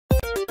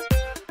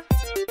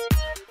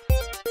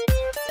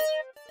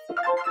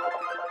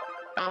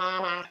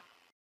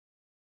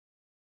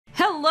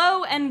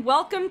and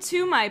welcome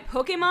to my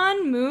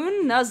Pokemon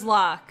Moon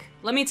Nuzlocke.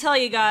 Let me tell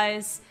you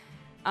guys,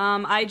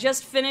 I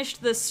just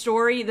finished the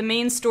story, the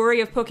main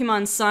story of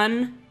Pokemon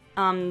Sun,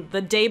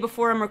 the day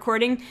before I'm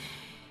recording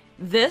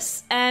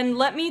this, and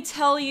let me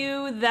tell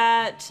you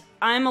that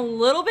I'm a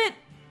little bit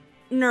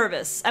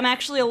nervous. I'm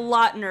actually a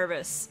lot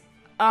nervous.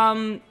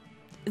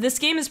 This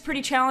game is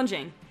pretty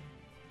challenging.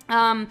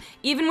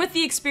 Even with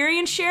the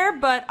experience share,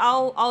 but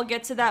I'll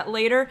get to that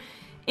later.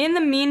 In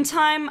the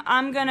meantime,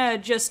 I'm gonna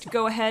just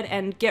go ahead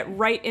and get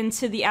right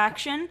into the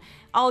action.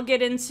 I'll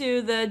get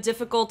into the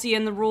difficulty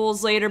and the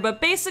rules later, but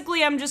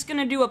basically I'm just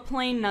gonna do a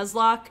plain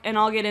Nuzlocke, and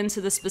I'll get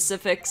into the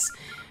specifics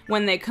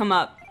when they come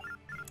up.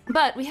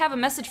 But we have a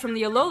message from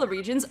the Alola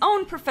region's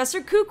own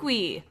Professor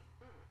Kukui.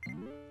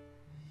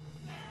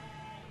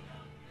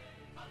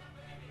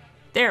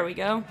 There we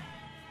go.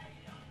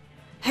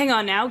 Hang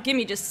on now, give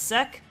me just a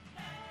sec.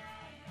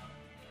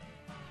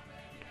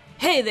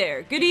 Hey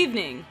there, good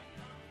evening.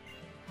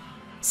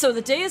 So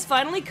the day has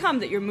finally come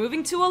that you're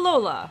moving to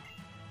Alola.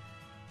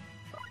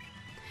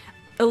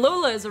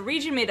 Alola is a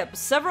region made up of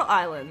several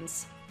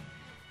islands.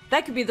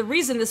 That could be the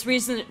reason this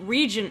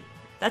region,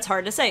 that's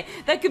hard to say.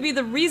 That could be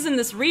the reason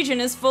this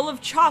region is full of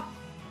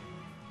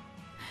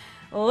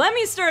Let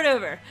me start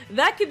over.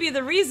 That could be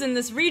the reason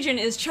this region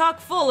is chock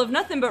full of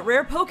nothing but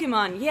rare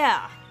Pokemon,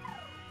 yeah.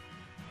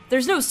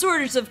 There's no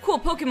shortage of cool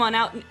Pokemon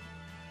out.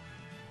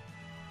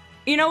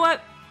 You know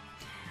what?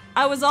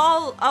 I was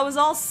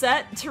all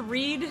set to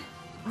read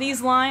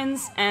these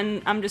lines,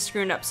 and I'm just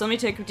screwing up. So let me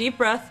take a deep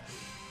breath.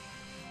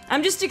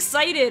 I'm just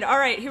excited. All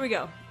right, here we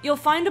go. You'll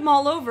find them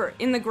all over,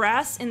 in the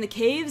grass, in the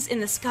caves, in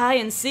the sky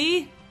and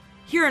sea.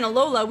 Here in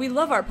Alola, we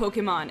love our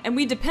Pokemon, and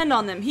we depend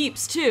on them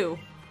heaps too.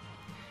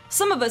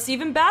 Some of us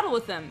even battle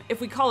with them,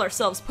 if we call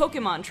ourselves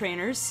Pokemon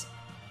trainers.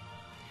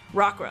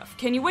 Rockruff,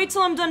 can you wait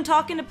till I'm done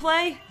talking to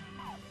play?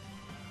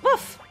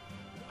 Woof!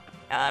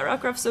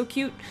 Rockruff's so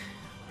cute.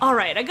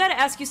 Alright, I gotta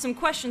ask you some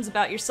questions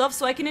about yourself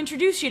so I can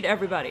introduce you to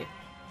everybody.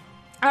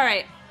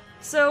 Alright,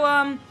 so,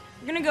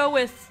 we're gonna go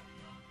with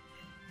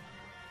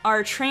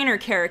our trainer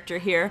character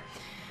here.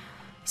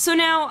 So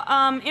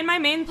now, in my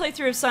main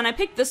playthrough of Sun, I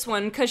picked this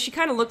one because she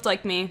kind of looked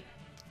like me.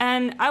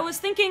 And I was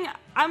thinking,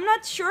 I'm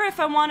not sure if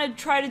I want to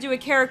try to do a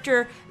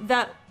character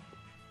that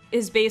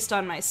is based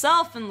on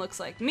myself and looks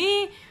like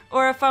me,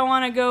 or if I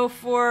want to go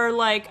for,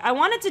 like, I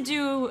wanted to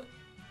do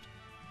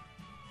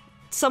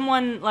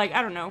someone, like,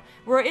 I don't know.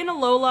 We're in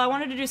Alola, I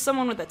wanted to do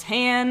someone with a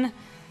tan.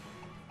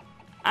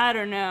 I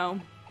don't know.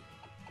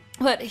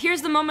 But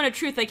here's the moment of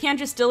truth, I can't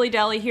just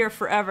dilly-dally here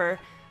forever.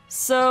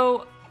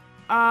 So,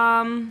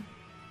 well,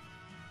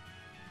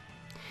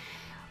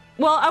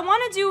 I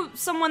want to do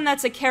someone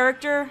that's a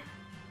character.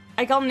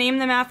 Like, I'll name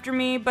them after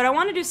me, but I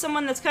want to do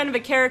someone that's kind of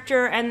a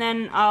character, and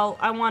then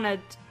I want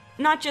to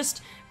not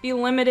just be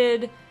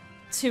limited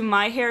to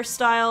my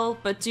hairstyle,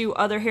 but do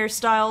other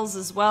hairstyles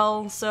as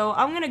well. So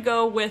I'm gonna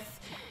go with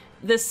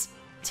this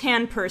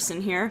tan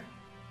person here.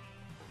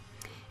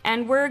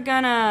 And we're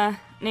gonna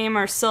name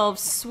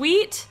ourselves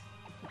Sweet.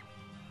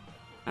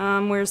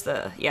 Where's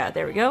the... yeah,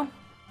 there we go.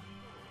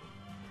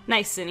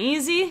 Nice and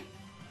easy.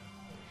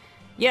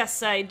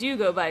 Yes, I do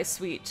go by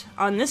Sweet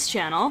on this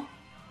channel.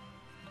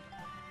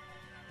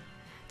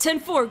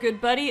 10-4,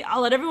 good buddy.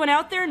 I'll let everyone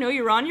out there know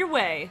you're on your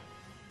way.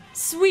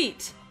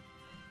 Sweet.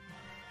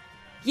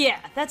 Yeah,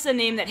 that's a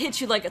name that hits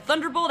you like a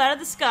thunderbolt out of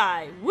the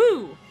sky.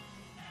 Woo!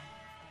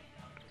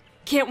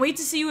 Can't wait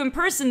to see you in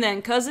person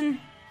then, cousin.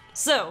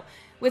 So,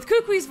 with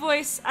Kukui's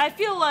voice, I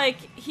feel like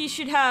he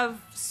should have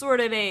sort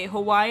of a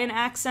Hawaiian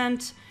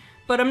accent,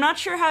 but I'm not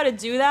sure how to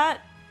do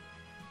that.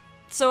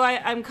 So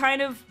I'm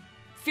kind of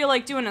feel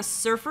like doing a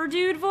surfer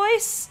dude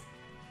voice.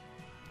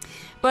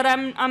 But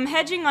I'm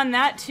hedging on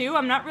that too.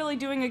 I'm not really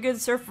doing a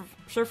good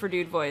surfer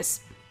dude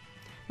voice.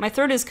 My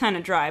throat is kind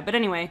of dry, but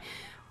anyway,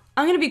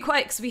 I'm gonna be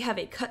quiet because we have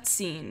a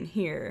cutscene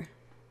here.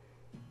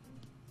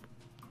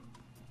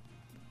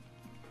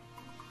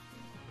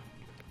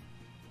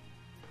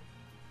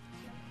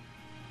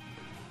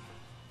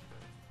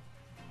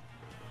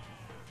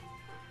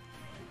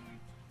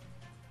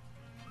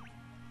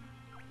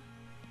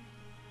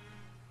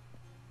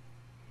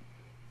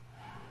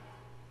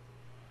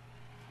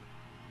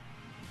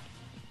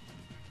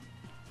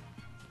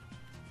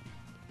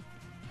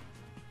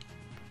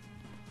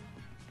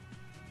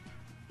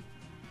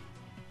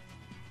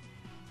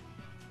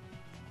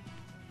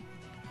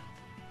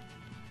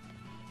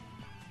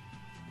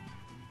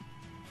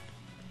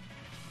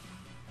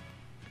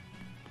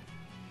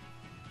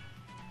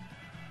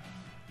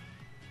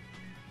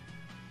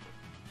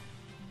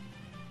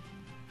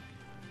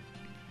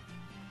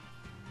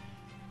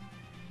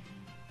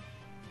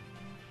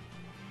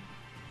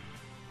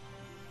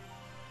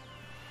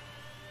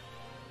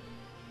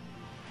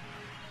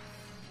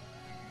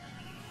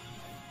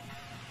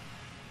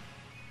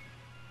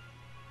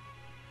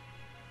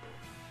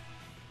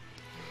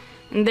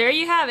 And there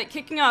you have it,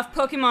 kicking off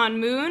Pokemon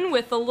Moon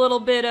with a little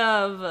bit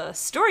of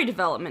story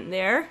development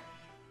there.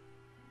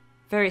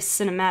 Very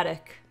cinematic,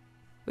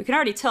 We can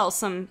already tell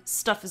some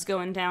stuff is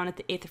going down at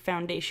the Aether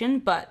Foundation,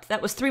 but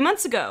that was 3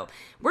 months ago.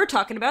 We're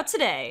talking about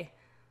today.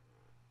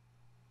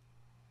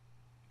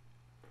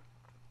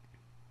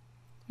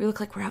 We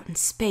look like we're out in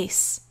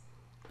space,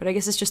 but I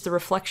guess it's just the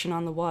reflection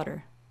on the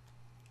water.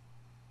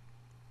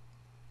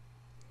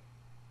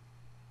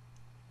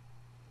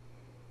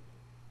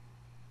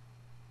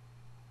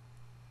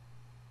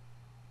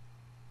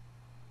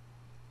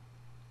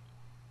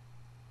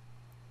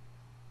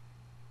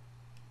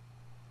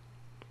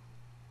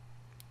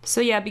 So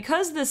yeah,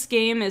 because this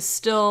game is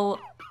still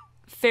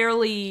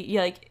fairly,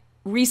 like,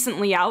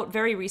 recently out,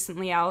 very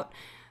recently out,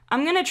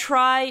 I'm gonna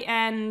try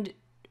and,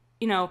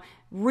 you know,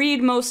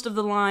 read most of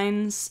the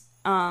lines,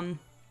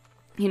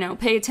 you know,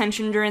 pay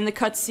attention during the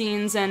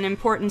cutscenes and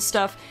important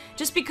stuff,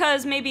 just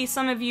because maybe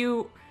some of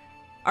you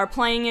are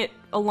playing it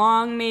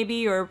along,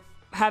 maybe, or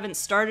haven't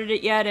started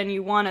it yet and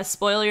you want to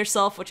spoil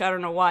yourself, which I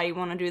don't know why you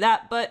want to do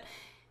that, but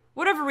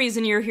whatever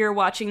reason you're here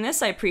watching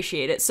this, I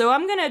appreciate it. So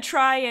I'm gonna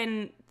try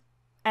and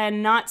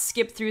not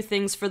skip through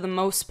things for the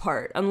most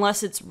part,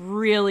 unless it's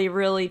really,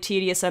 really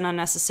tedious and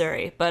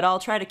unnecessary, but I'll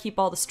try to keep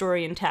all the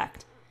story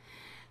intact.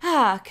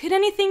 Ah, could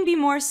anything be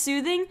more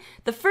soothing?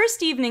 The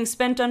first evening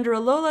spent under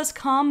Alola's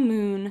calm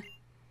moon.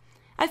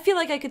 I feel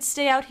like I could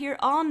stay out here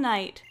all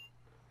night.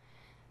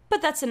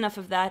 But that's enough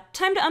of that.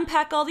 Time to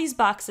unpack all these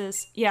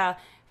boxes. Yeah,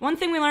 one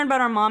thing we learned about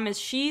our mom is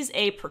she's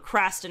a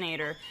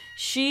procrastinator.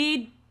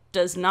 She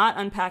does not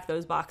unpack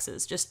those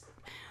boxes. Just,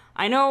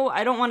 I know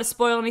I don't want to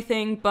spoil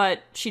anything,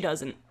 but she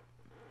doesn't.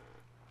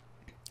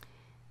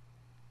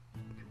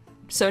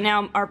 So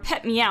now our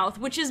pet Meowth,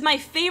 which is my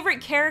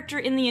favorite character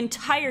in the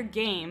entire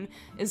game,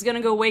 is gonna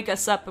go wake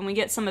us up and we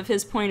get some of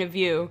his point of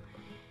view.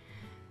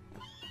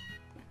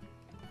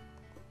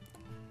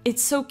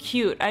 It's so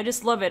cute. I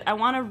just love it. I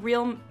want a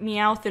real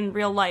Meowth in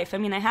real life. I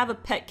mean, I have a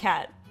pet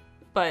cat,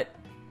 but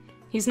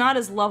he's not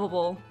as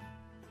lovable.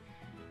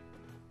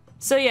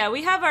 So yeah,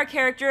 we have our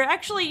character.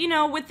 Actually, you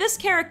know, with this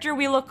character,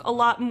 we look a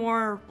lot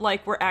more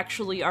like we're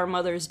actually our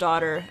mother's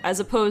daughter, as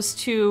opposed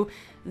to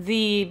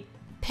the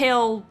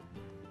pale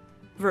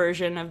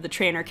version of the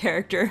trainer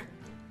character.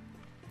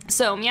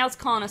 So Meowth's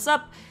calling us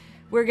up.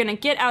 We're gonna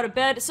get out of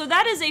bed. So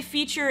that is a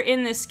feature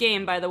in this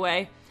game, by the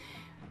way.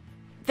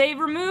 They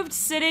removed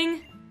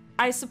sitting.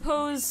 I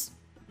suppose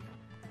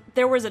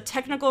there was a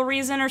technical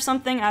reason or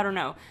something, I don't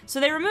know. So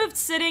they removed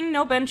sitting,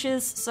 no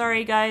benches,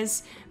 sorry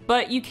guys,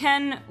 but you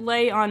can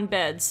lay on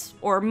beds,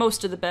 or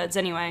most of the beds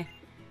anyway.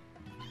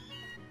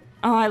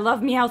 Oh, I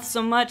love Meowth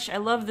so much. I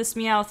love this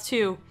Meowth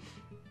too.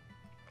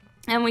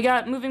 And we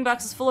got moving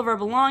boxes full of our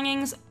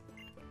belongings,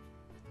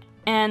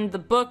 and the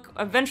book,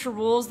 Adventure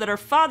Rules, that our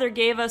father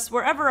gave us,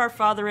 wherever our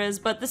father is,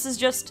 but this is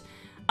just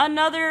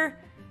another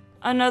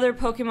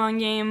Pokemon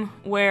game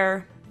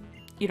where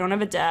you don't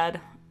have a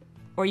dad,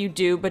 or you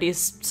do, but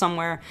he's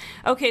somewhere.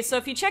 Okay, so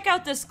if you check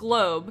out this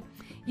globe,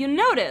 you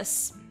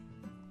notice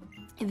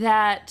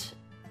that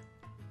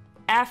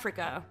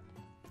Africa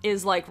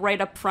is like right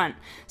up front.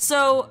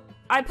 So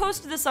I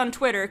posted this on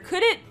Twitter.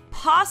 Could it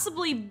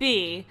possibly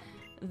be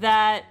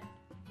that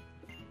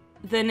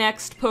the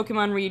next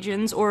Pokemon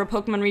regions, or a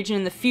Pokemon region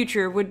in the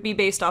future, would be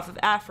based off of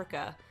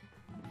Africa?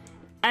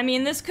 I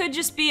mean, this could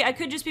just be, I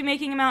could just be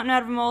making a mountain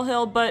out of a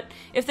molehill, but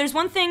if there's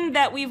one thing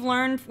that we've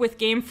learned with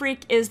Game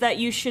Freak is that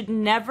you should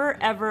never,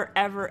 ever,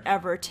 ever,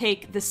 ever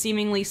take the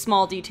seemingly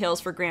small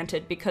details for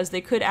granted, because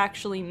they could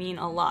actually mean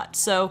a lot.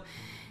 So,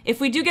 if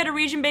we do get a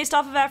region based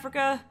off of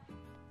Africa,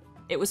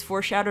 it was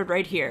foreshadowed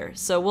right here,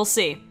 so we'll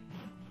see.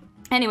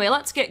 Anyway,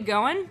 let's get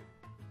going.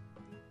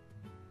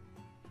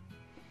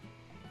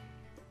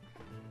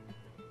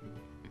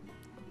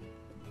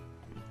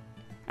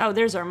 Oh,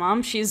 there's our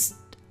mom. She's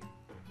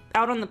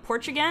out on the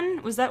porch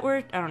again? Was that where?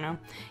 I don't know.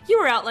 You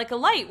were out like a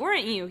light,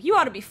 weren't you? You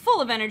ought to be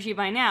full of energy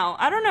by now.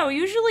 I don't know,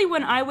 usually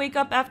when I wake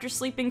up after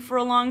sleeping for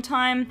a long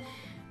time,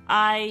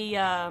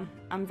 I'm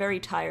very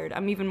tired.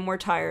 I'm even more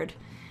tired.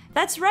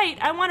 That's right,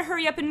 I want to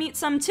hurry up and meet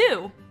some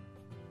too.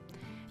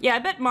 Yeah, I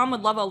bet Mom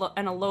would love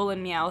an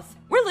Alolan Meowth.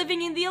 We're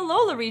living in the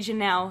Alola region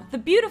now, the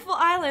beautiful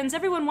islands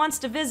everyone wants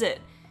to visit.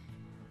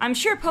 I'm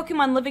sure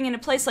Pokemon living in a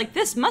place like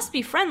this must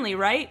be friendly,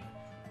 right?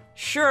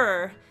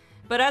 Sure.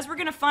 But as we're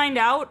gonna find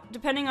out,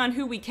 depending on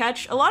who we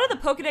catch, a lot of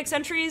the Pokedex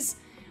entries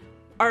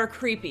are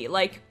creepy.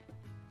 Like,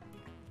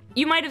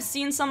 you might have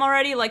seen some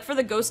already, like for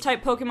the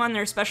Ghost-type Pokemon,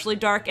 they're especially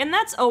dark, and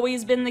that's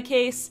always been the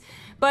case.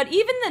 But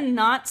even the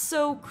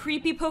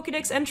not-so-creepy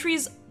Pokedex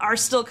entries are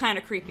still kind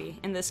of creepy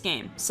in this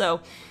game,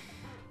 so...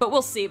 But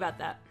we'll see about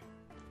that.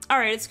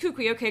 Alright, it's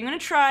Kukui. Okay, I'm gonna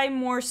try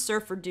more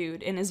Surfer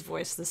Dude in his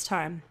voice this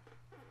time.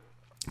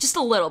 Just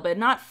a little bit,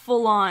 not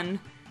full-on.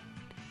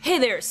 Hey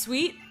there,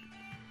 sweet!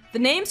 The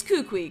name's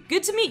Kukui.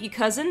 Good to meet you,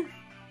 cousin.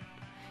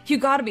 You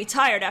gotta be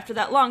tired after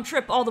that long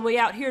trip all the way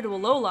out here to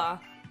Alola.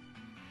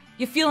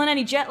 You feeling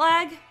any jet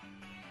lag?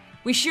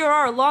 We sure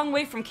are a long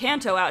way from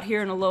Kanto out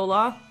here in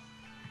Alola.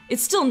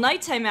 It's still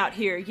nighttime out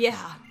here,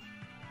 yeah.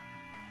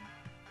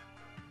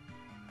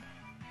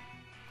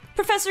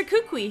 Professor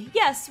Kukui,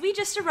 yes, we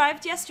just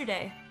arrived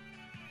yesterday.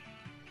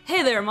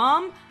 Hey there,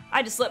 Mom.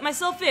 I just let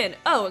myself in.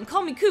 Oh, and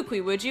call me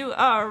Kukui, would you?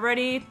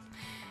 Alrighty.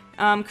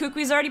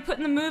 Kukui's already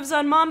putting the moves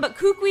on Mom, but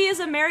Kukui is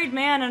a married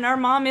man and our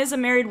mom is a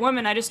married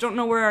woman. I just don't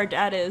know where our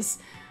dad is.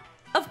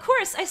 Of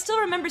course, I still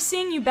remember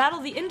seeing you battle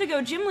the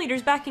Indigo gym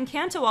leaders back in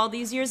Kanto all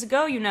these years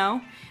ago, you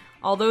know.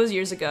 All those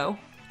years ago.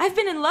 I've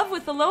been in love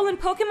with the Alolan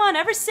Pokemon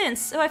ever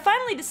since, so I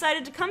finally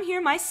decided to come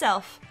here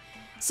myself.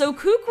 So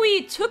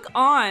Kukui took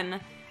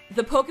on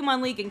the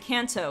Pokemon League in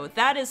Kanto.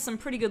 That is some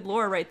pretty good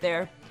lore right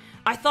there.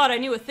 I thought I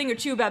knew a thing or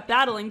two about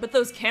battling, but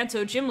those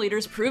Kanto gym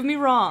leaders proved me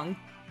wrong.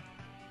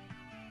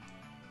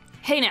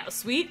 Hey now,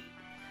 Sweet.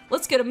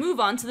 Let's get a move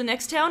on to the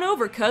next town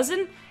over,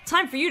 cousin.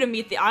 Time for you to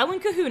meet the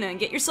Island Kahuna and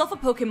get yourself a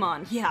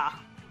Pokemon. Yeah.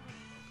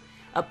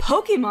 A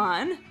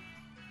Pokemon?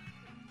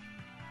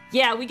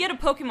 Yeah, we get a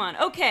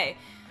Pokemon. Okay.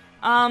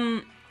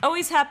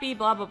 Always happy,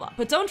 blah blah blah.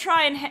 But don't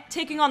try and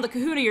taking on the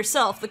Kahuna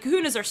yourself. The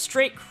Kahunas are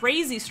straight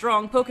crazy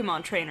strong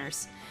Pokemon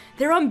trainers.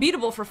 They're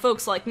unbeatable for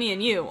folks like me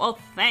and you. Oh,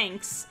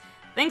 thanks.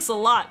 Thanks a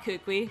lot,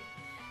 Kukui.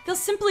 They'll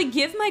simply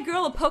give my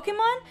girl a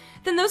Pokemon?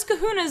 Then those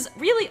Kahunas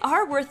really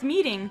are worth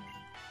meeting.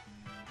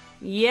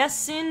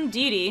 Yes,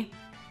 indeedy.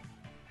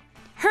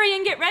 Hurry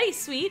and get ready,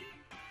 Sweet.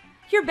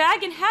 Your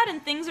bag and hat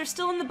and things are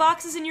still in the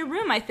boxes in your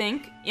room, I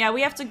think. Yeah,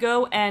 we have to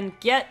go and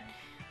get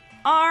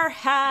our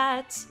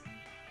hat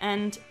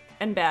and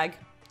bag.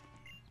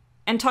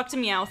 And talk to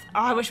Meowth.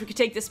 Oh, I wish we could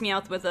take this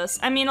Meowth with us.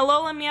 I mean,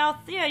 Alolan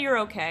Meowth, yeah, you're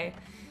okay.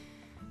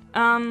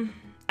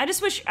 I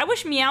wish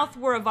Meowth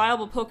were a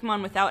viable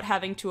Pokemon without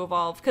having to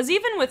evolve. Because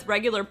even with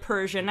regular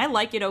Persian, I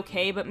like it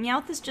okay, but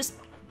Meowth is just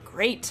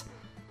great.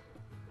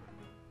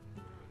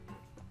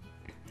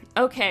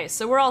 Okay,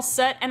 so we're all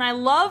set, and I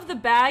love the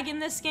bag in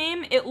this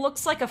game. It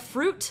looks like a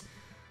fruit.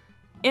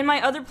 In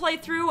my other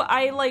playthrough,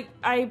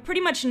 I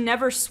pretty much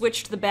never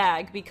switched the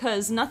bag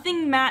because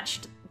nothing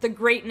matched the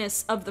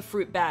greatness of the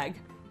fruit bag.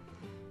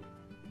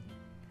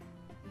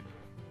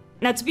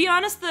 Now, to be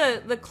honest,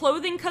 the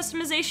clothing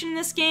customization in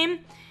this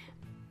game,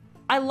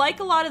 I like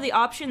a lot of the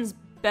options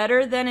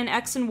better than in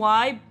X and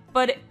Y,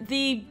 but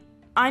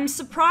I'm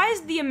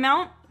surprised the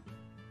amount,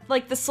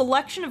 like the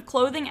selection of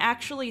clothing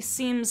actually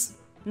seems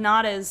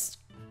not as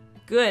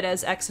good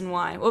as X and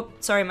Y. Oh,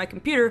 sorry, my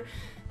computer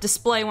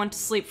display went to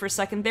sleep for a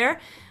second there.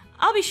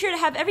 I'll be sure to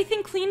have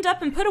everything cleaned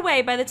up and put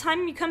away by the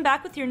time you come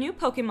back with your new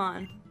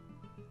Pokemon.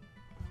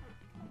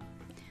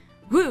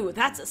 Woo,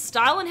 that's a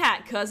stylin'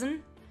 hat,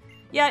 cousin.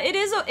 Yeah,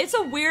 it's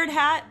a weird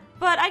hat,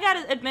 but I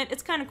gotta admit,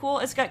 it's kind of cool.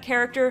 It's got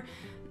character.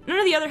 None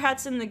of the other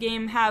hats in the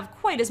game have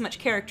quite as much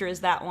character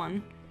as that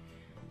one.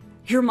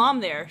 Your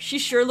mom there,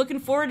 she's sure looking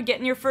forward to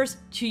getting your first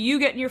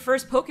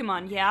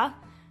Pokemon, yeah?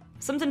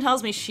 Something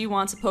tells me she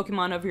wants a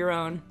Pokemon of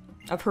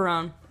her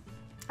own.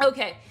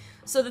 Okay,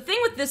 so the thing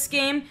with this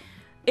game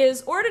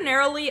is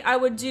ordinarily I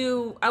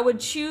would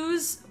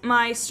choose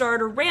my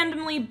starter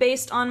randomly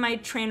based on my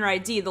trainer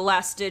ID, the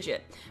last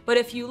digit. But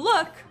if you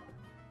look,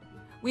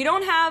 we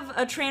don't have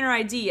a trainer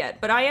ID yet,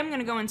 but I am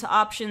going to go into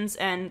options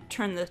and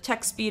turn the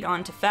text speed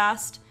on to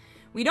fast.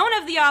 We don't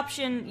have the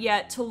option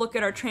yet to look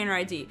at our trainer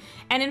ID.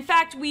 And in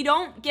fact, we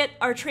don't get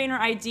our trainer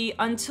ID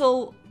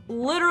until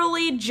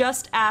literally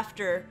just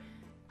after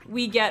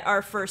we get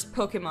our first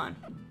Pokemon.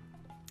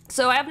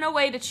 So I have no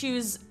way to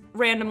choose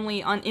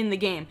randomly in the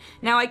game.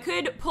 Now I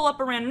could pull up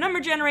a random number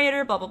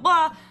generator, blah blah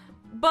blah,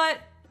 but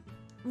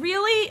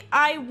really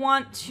I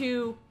want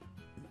to...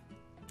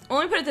 Well,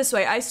 let me put it this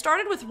way. I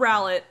started with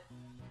Rowlet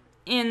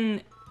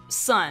in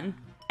Sun,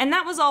 and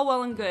that was all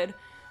well and good,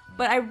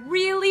 but I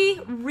really,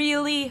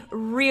 really,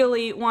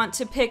 really want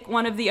to pick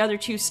one of the other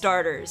two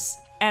starters,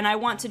 and I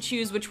want to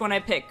choose which one I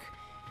pick.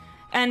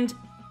 And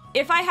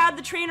if I had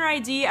the trainer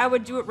ID, I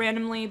would do it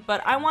randomly,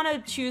 but I want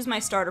to choose my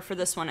starter for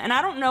this one, and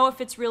I don't know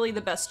if it's really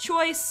the best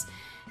choice.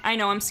 I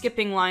know I'm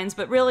skipping lines,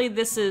 but really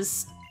this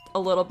is a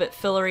little bit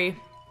fillery.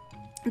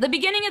 The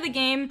beginning of the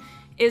game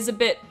is a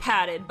bit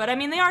padded, but I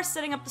mean, they are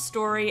setting up the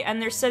story,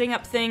 and they're setting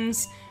up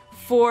things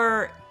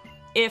for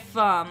if,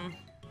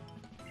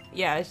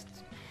 yeah,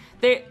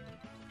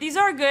 these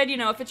are good, you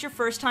know, if it's your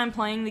first time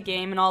playing the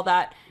game and all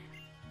that.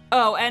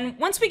 Oh, and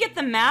once we get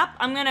the map,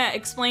 I'm gonna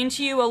explain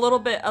to you a little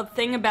bit of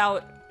thing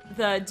about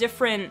the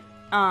different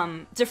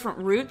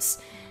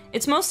routes.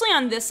 It's mostly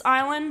on this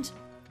island,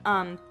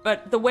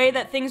 but the way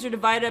that things are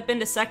divided up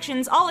into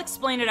sections, I'll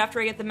explain it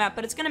after I get the map,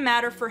 but it's gonna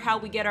matter for how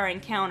we get our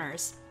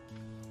encounters.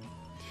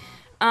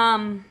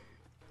 Well,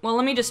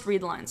 let me just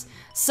read the lines.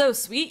 So,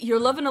 Sweet, you're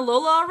loving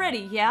Alola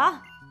already,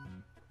 yeah?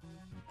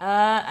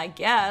 I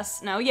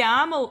guess. No,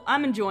 yeah,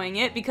 I'm enjoying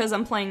it because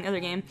I'm playing the other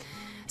game.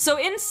 So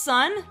in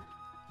Sun,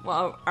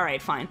 well,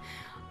 alright, fine.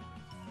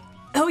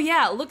 Oh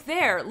yeah, look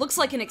there. Looks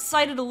like an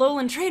excited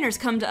Alolan trainer's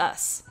come to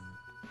us.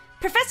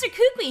 Professor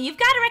Kukui, you've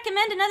got to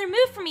recommend another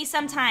move for me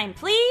sometime,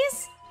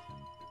 please?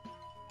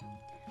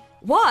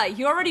 Why?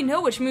 You already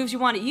know which moves you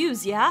want to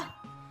use, yeah?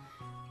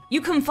 You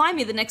come find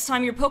me the next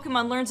time your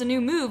Pokemon learns a new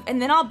move, and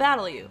then I'll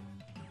battle you.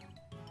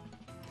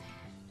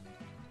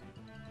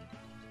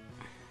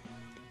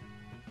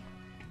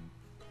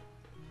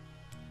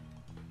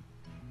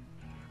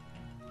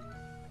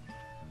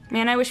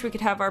 Man, I wish we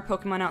could have our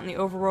Pokemon out in the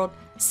overworld.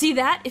 See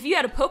that? If you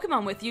had a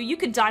Pokemon with you, you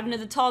could dive into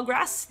the tall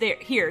grass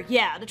here,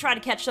 yeah, to try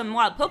to catch some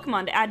wild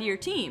Pokemon to add to your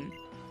team.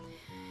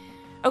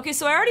 Okay,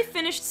 so I already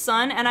finished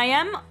Sun, and I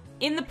am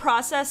in the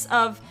process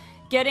of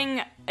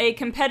getting a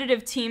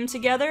competitive team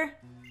together.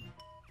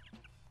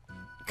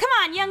 Come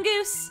on, young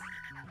goose!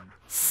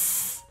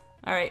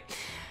 Alright.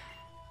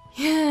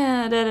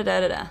 Yeah,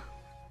 da-da-da-da-da.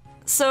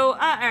 So,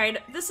 alright,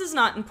 this is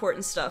not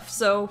important stuff,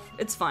 so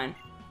it's fine.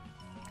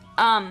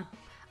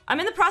 I'm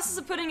in the process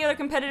of putting together a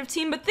competitive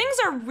team, but things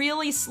are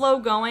really slow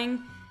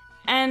going,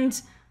 and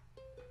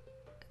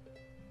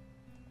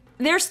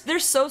they're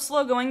so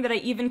slow going that I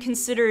even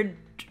considered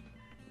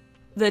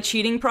the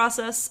cheating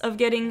process of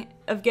getting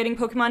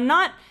Pokemon,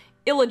 not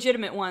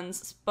illegitimate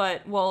ones,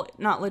 but, well,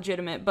 not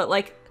legitimate, but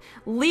like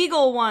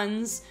legal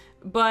ones,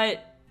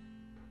 but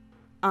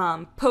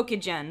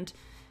Pokegened.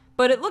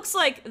 But it looks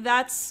like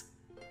that's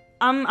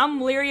I'm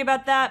leery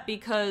about that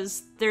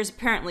because there's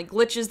apparently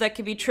glitches that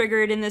could be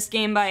triggered in this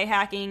game by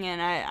hacking,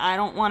 and I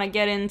don't want to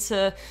get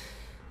into...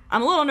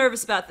 I'm a little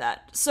nervous about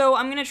that. So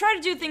I'm gonna try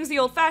to do things the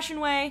old-fashioned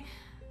way,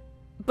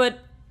 but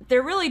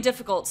they're really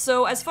difficult.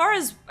 So as far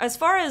as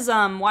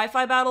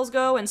Wi-Fi battles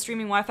go and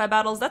streaming Wi-Fi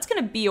battles, that's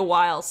gonna be a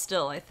while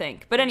still, I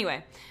think. But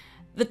anyway,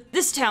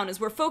 this town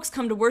is where folks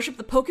come to worship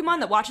the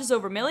Pokemon that watches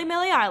over Melee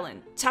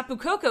Island. Tapu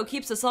Koko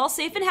keeps us all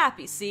safe and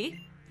happy,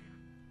 see?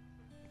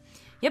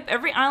 Yep,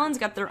 every island's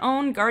got their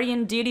own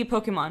guardian deity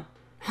Pokemon.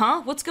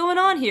 Huh? What's going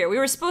on here? We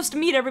were supposed to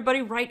meet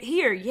everybody right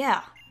here,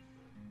 yeah.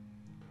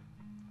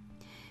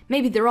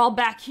 Maybe they're all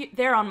back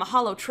there on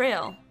Mahalo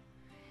Trail.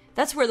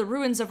 That's where the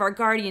ruins of our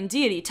guardian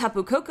deity,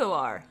 Tapu Koko,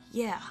 are.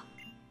 Yeah.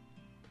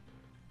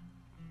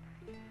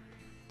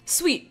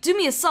 Sweet, do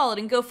me a solid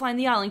and go find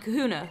the island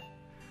Kahuna.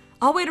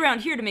 I'll wait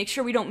around here to make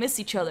sure we don't miss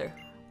each other.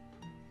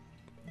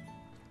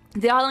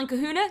 The island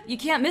Kahuna? You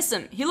can't miss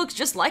him. He looks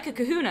just like a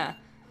Kahuna.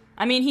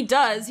 I mean, he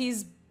does.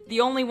 He's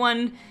the only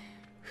one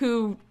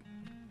who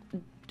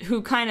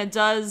kind of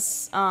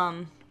does,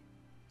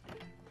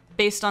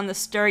 based on the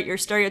your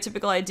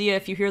stereotypical idea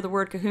if you hear the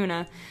word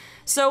Kahuna.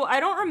 So I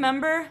don't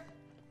remember.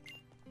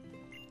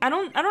 I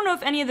don't know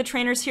if any of the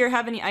trainers here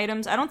have any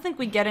items. I don't think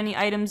we get any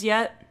items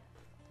yet.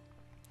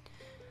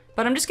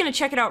 But I'm just gonna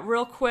check it out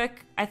real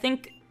quick. I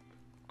think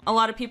a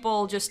lot of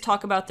people just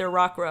talk about their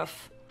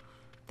Rockruff.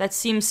 That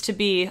seems to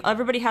be...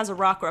 Everybody has a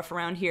Rockruff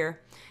around here.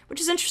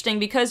 Which is interesting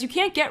because you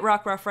can't get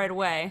Rockruff right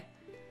away.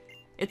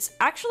 It's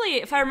actually,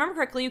 if I remember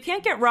correctly, you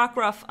can't get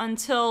Rockruff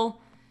until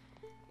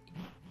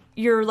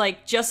you're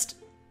like just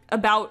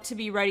about to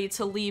be ready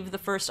to leave the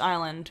first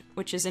island,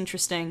 which is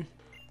interesting.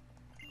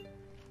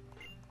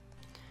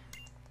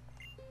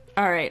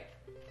 Alright.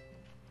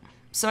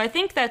 So I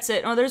think that's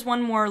it. Oh, there's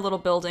one more little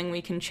building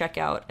we can check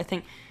out, I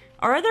think.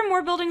 Are there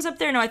more buildings up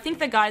there? No, I think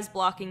the guy's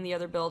blocking the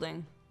other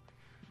building.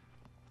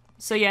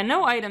 So yeah,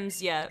 no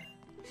items yet.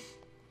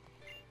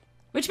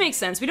 Which makes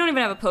sense. We don't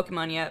even have a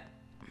Pokemon yet.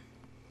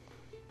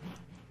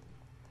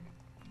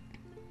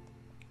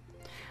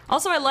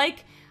 Also, I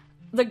like...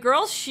 The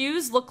girl's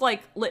shoes look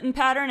like Litten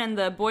pattern and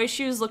the boy's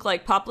shoes look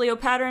like Poplio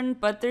pattern,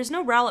 but there's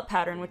no Rowlet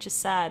pattern, which is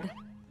sad.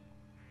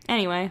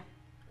 Anyway.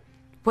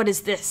 What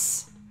is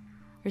this?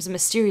 There's a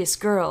mysterious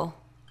girl.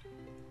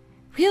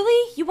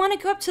 Really? You want to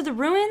go up to the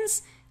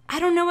ruins? I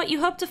don't know what you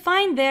hope to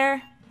find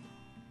there.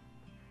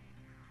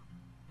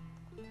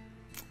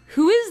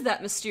 Who is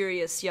that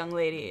mysterious young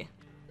lady?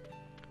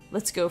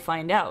 Let's go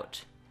find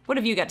out. What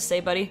have you got to say,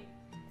 buddy?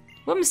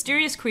 What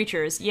mysterious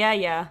creatures?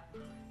 Yeah.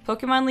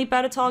 Pokemon leap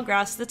out of tall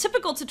grass. The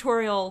typical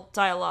tutorial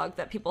dialogue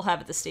that people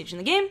have at this stage in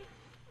the game.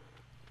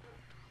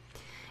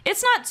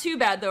 It's not too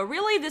bad, though.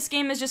 Really, this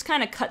game is just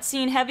kind of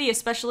cutscene heavy,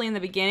 especially in the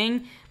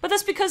beginning. But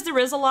that's because there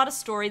is a lot of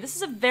story. This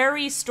is a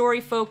very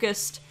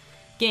story-focused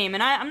game.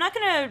 And I'm not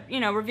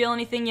gonna, reveal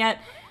anything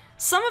yet.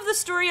 Some of the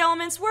story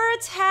elements were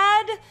a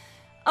tad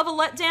of a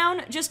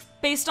letdown, just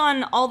based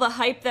on all the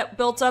hype that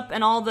built up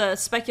and all the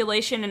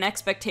speculation and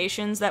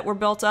expectations that were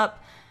built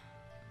up,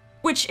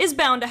 which is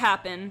bound to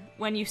happen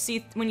when you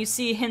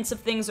see hints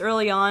of things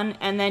early on,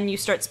 and then you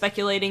start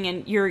speculating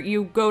and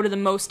you go to the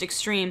most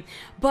extreme.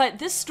 But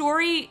this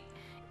story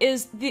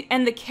is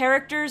and the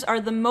characters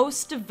are the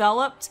most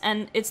developed,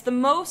 and it's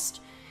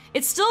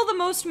still the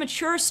most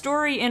mature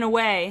story in a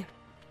way.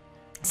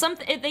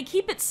 They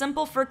keep it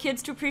simple for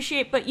kids to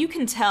appreciate, but you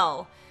can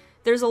tell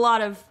there's a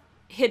lot of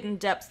hidden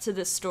depth to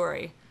this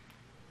story.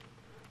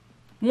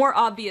 More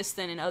obvious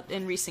than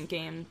in recent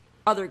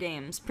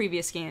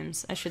previous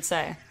games, I should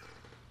say.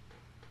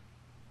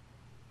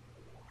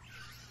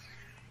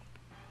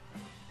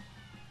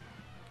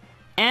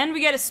 And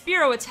we get a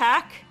Spearow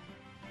attack,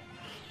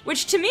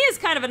 which to me is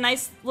kind of a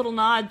nice little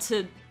nod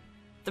to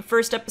the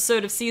first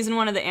episode of Season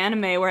 1 of the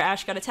anime where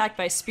Ash got attacked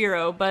by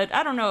Spearow, but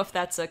I don't know if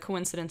that's a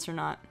coincidence or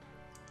not.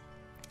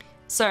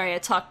 Sorry, I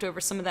talked over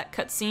some of that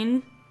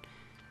cutscene.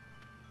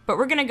 But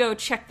we're gonna go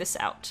check this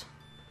out.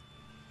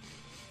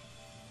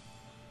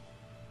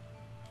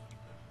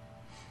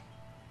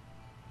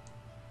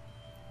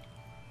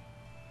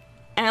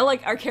 And I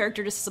like our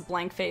character just has a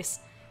blank face.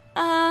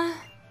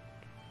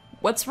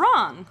 What's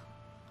wrong?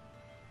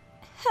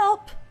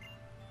 Help!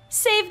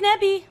 Save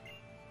Nebby!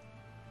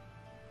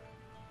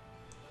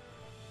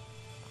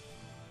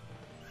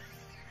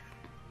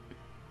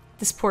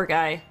 This poor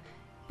guy.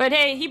 But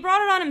hey, he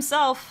brought it on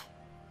himself.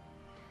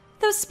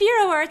 Those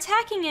Spearow are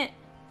attacking it,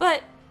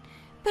 but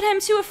I'm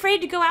too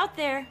afraid to go out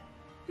there.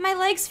 My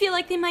legs feel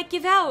like they might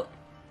give out.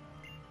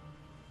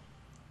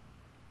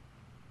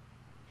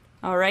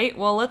 Alright,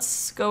 well,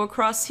 let's go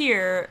across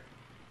here.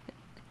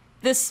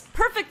 This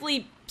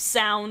perfectly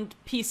sound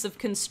piece of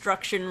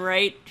construction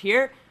right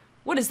here.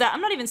 What is that? I'm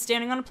not even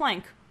standing on a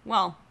plank.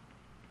 Well,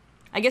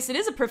 I guess it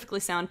is a perfectly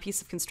sound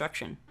piece of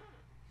construction.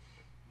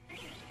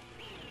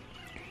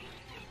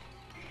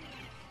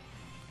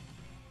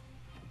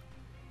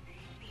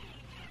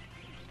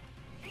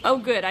 Oh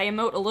good, I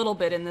emote a little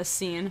bit in this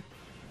scene.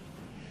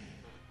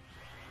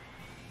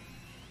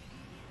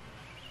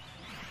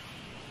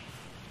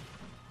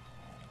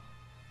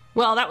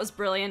 Well, that was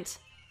brilliant.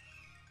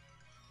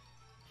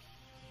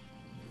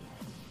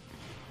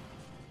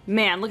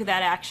 Man, look at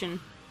that action.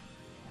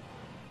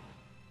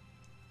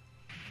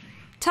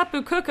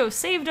 Tapu Koko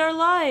saved our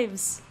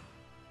lives.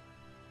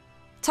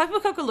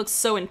 Tapu Koko looks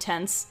so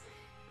intense.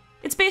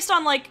 It's based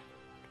on, like,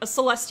 a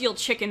celestial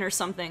chicken or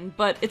something,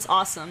 but it's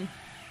awesome.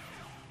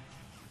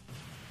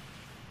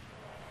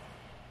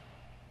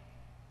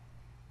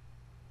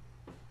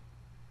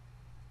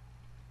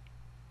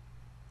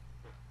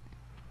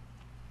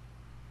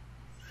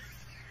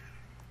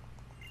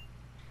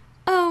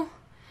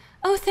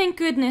 Oh, thank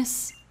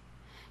goodness.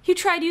 You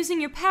tried using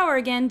your power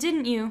again,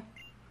 didn't you?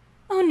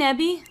 Oh,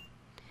 Nebby.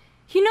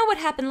 You know what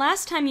happened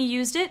last time you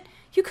used it.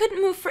 You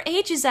couldn't move for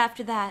ages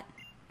after that.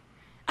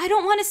 I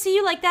don't want to see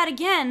you like that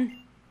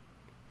again.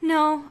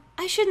 No,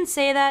 I shouldn't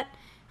say that.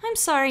 I'm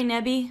sorry,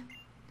 Nebby.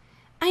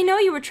 I know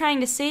you were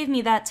trying to save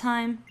me that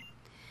time.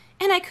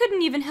 And I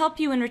couldn't even help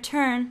you in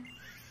return.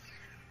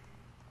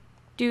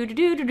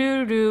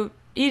 Do-do-do-do-do-do.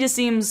 He just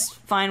seems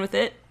fine with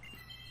it.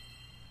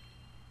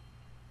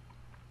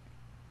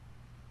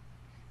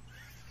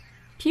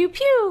 Pew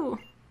pew!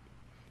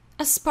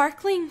 A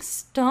sparkling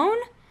stone?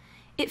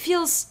 It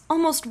feels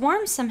almost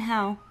warm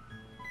somehow.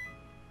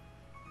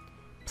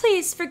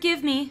 Please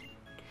forgive me.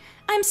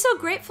 I'm so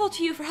grateful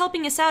to you for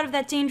helping us out of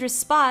that dangerous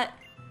spot.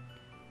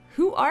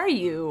 Who are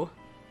you,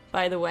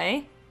 by the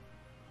way?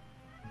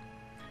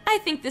 I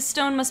think this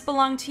stone must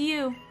belong to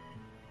you.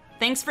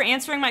 Thanks for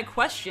answering my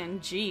question,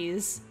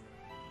 jeez.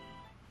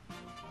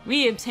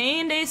 We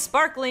obtained a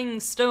sparkling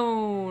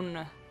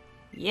stone.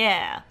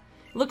 Yeah.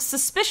 Looks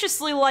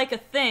suspiciously like a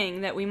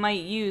thing that we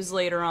might use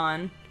later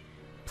on.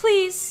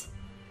 Please,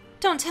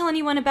 don't tell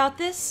anyone about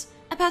this,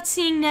 about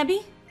seeing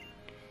Nebby.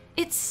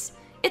 It's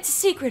a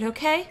secret,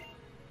 okay?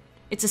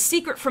 It's a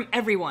secret from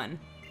everyone.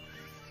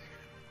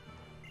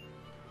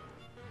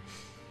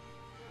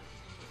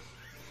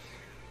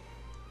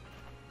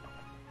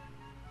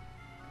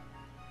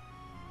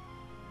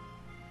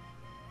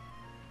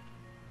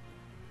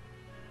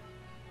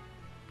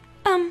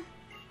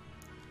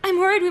 I'm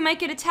worried we might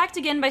get attacked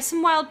again by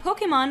some wild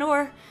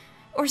Pokémon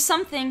or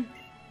something.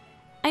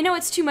 I know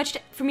it's too much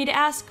for me to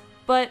ask,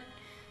 but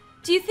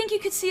do you think you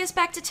could see us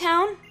back to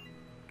town?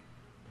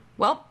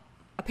 Well,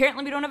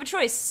 apparently we don't have a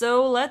choice,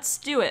 so let's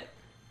do it.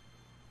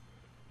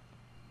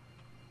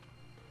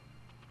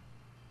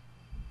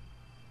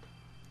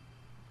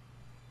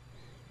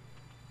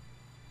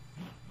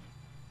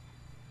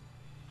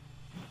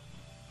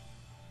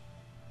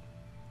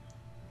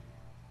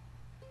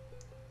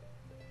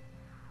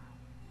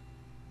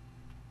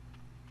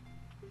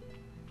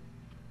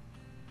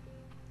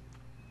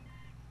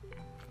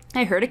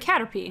 I heard a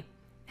Caterpie.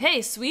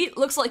 Hey, sweet,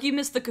 looks like you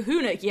missed the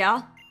kahuna,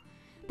 yeah?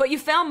 But you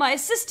found my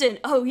assistant,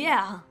 oh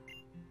yeah.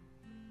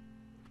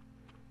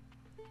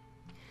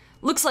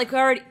 Looks like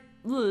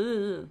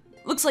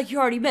you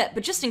already met,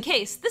 but just in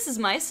case, this is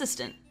my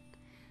assistant.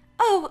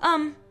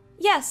 Oh,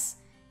 yes,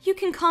 you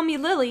can call me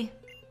Lily.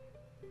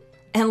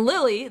 And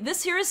Lily,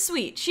 this here is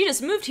Sweet. She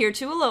just moved here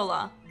to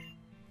Alola.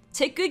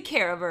 Take good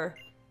care of her.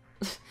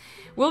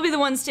 We'll be the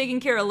ones taking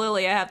care of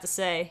Lily, I have to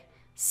say.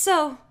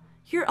 So,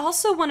 you're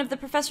also one of the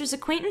professor's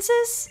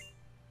acquaintances?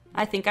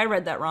 I think I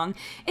read that wrong.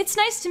 It's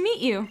nice to meet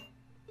you.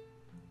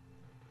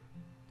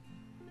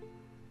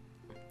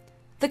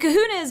 The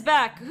kahuna is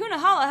back. Kahuna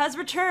Hala has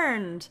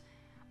returned.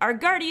 Our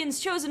guardian's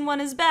chosen one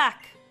is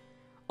back.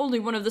 Only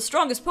one of the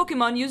strongest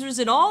Pokemon users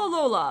in all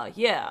Alola,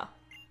 yeah.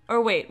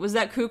 Or wait, was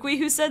that Kukui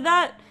who said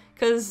that?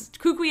 Because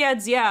Kukui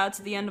adds yeah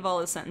to the end of all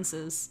his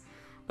sentences.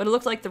 But it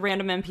looked like the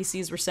random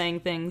NPCs were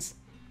saying things.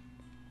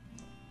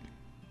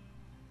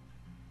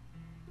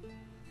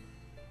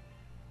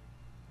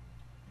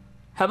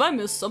 Have I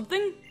missed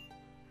something?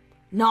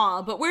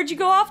 Nah, but where'd you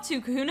go off to,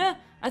 Kahuna?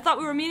 I thought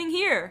we were meeting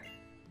here.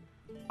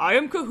 I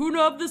am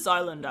Kahuna of this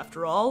island,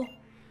 after all.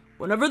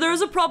 Whenever there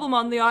is a problem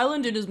on the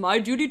island, it is my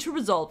duty to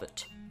resolve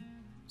it.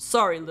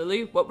 Sorry,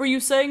 Lily, what were you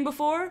saying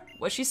before?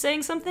 Was she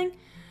saying something?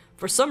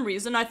 For some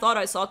reason, I thought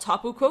I saw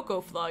Tapu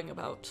Koko flying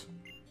about.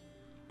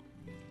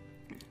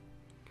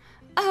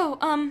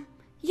 Oh,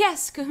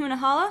 yes, Kahuna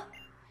Hala.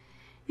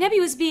 Nebby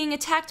was being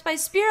attacked by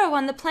Spearow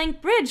on the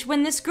plank bridge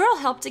when this girl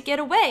helped it get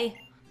away.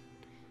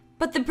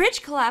 But the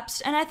bridge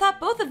collapsed, and I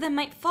thought both of them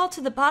might fall to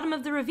the bottom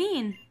of the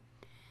ravine.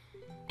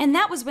 And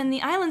that was when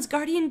the island's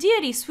guardian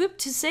deity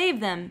swooped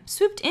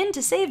in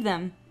to save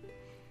them.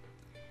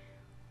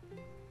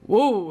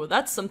 Whoa,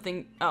 that's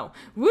something,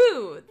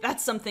 woo,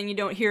 that's something you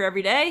don't hear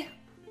every day.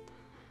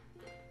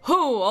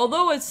 Ho,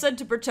 although it's said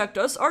to protect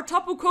us, our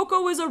Tapu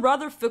Koko is a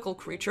rather fickle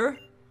creature.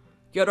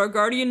 Yet our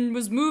guardian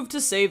was moved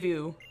to save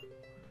you.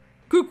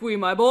 Kukui,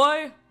 my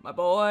boy,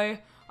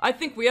 I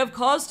think we have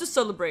cause to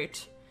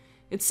celebrate.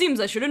 It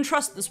seems I should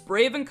entrust this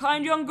brave and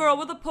kind young girl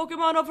with a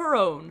Pokemon of her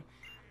own.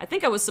 I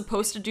think I was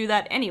supposed to do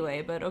that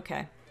anyway, but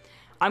okay.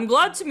 I'm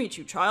glad to meet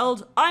you,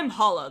 child. I'm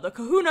Hala, the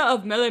kahuna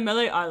of Mele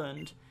Mele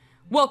Island.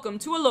 Welcome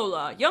to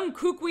Alola. Young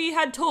Kukui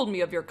had told me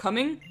of your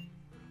coming.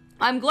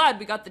 I'm glad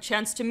we got the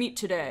chance to meet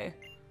today.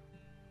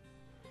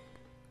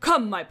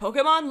 Come, my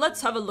Pokemon,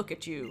 let's have a look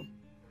at you.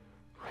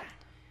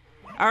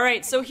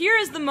 Alright, so here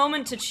is the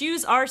moment to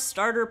choose our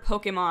starter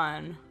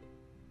Pokemon.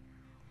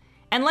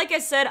 And like I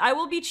said, I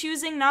will be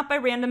choosing not by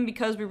random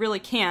because we really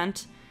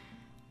can't.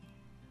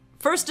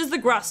 First is the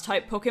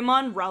Grass-type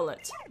Pokemon,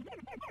 Rowlet.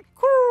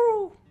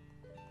 Woo!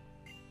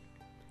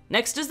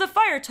 Next is the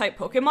Fire-type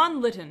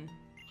Pokemon, Litten.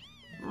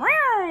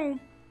 Meow!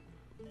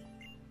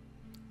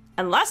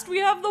 And last we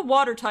have the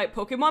Water-type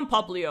Pokemon,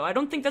 Poplio. I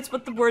don't think that's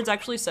what the words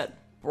actually said.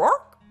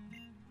 Bork?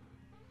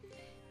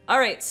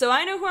 Alright, so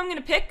I know who I'm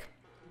gonna pick.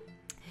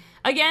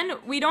 Again,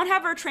 we don't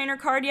have our trainer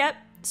card yet,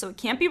 so it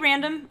can't be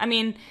random. I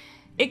mean,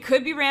 it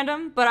could be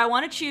random, but I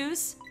want to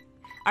choose.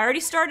 I already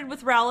started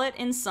with Rowlet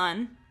in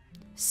Sun.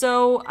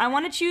 So I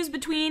want to choose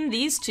between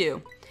these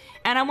two.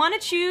 And I want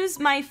to choose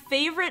my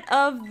favorite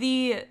of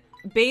the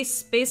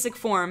basic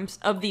forms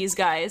of these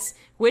guys,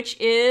 which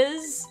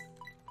is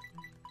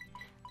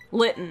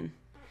Litten.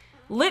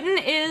 Litten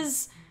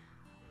is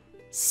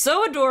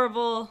so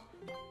adorable.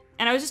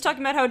 And I was just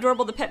talking about how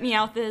adorable the pet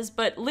Meowth is,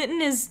 but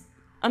Litten is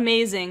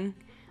amazing.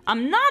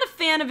 I'm not a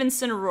fan of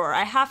Incineroar,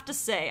 I have to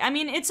say. I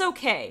mean, it's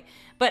okay.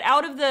 But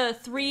out of the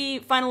 3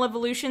 final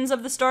evolutions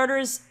of the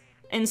starters,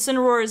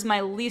 Incineroar is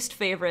my least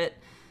favorite.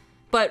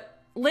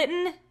 But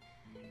Litten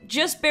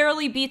just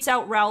barely beats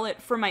out Rowlet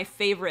for my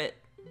favorite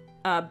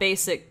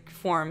basic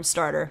form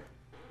starter.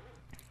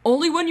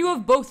 Only when you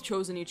have both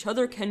chosen each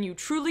other can you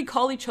truly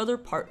call each other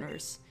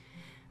partners.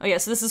 Oh yeah,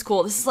 so this is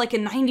cool. This is like a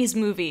 90s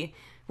movie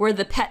where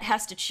the pet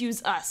has to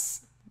choose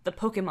us. The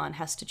Pokemon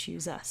has to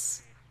choose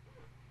us.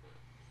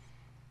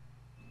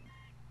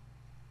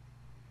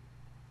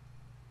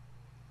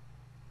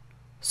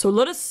 So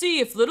let us see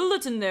if little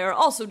Litten there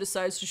also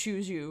decides to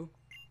choose you.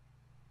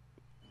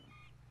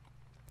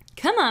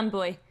 Come on,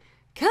 boy.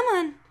 Come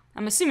on.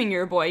 I'm assuming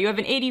you're a boy. You have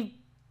an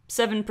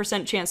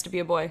 87% chance to be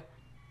a boy.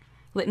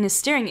 Litten is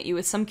staring at you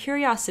with some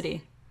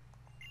curiosity.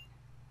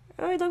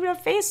 Oh, look at her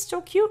face. So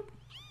cute.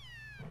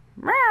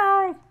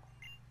 Meow.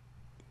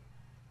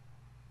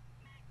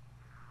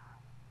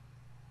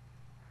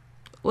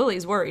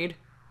 Lily's worried.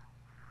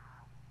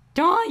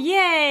 Oh,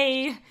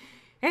 yay!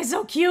 It's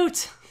so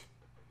cute!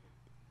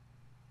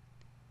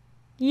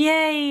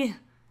 Yay!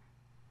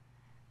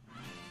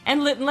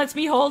 And Litten lets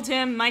me hold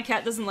him. My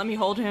cat doesn't let me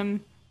hold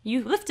him.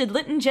 You lifted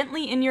Litten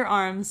gently in your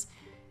arms.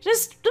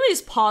 Let me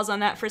just pause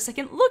on that for a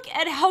second. Look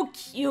at how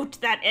cute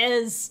that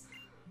is.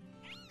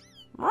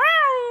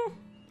 Oh,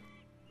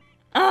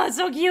 it's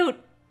so cute.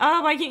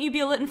 Oh, why can't you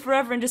be a Litten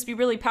forever and just be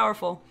really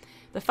powerful?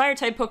 The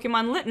Fire-type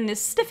Pokemon Litten is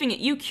sniffing at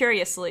you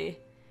curiously.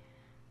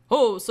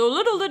 Oh, so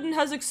little Litten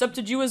has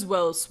accepted you as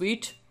well,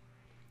 sweet.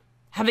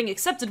 Having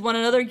accepted one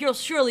another, you'll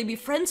surely be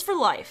friends for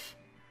life.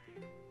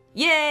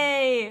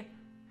 Yay!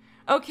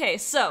 Okay,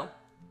 so,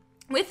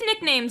 with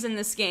nicknames in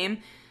this game,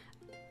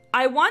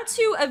 I want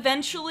to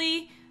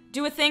eventually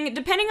do a thing,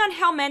 depending on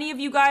how many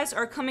of you guys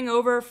are coming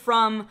over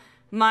from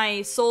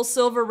my Soul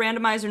Silver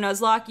Randomizer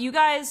Nuzlocke, you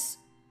guys,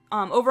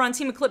 over on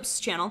Team Eclipse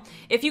channel,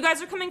 if you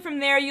guys are coming from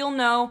there, you'll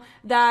know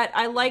that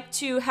I like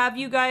to have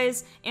you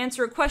guys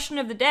answer a question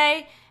of the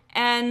day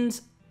and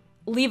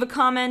leave a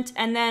comment,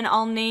 and then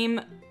I'll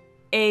name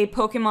a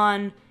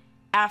Pokemon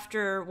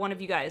after one of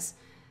you guys.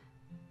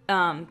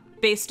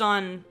 Based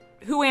on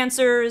who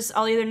answers,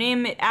 I'll either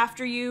name it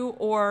after you,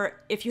 or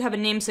if you have a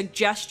name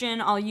suggestion,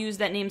 I'll use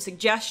that name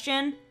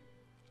suggestion.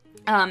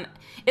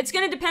 It's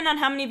gonna depend on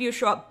how many of you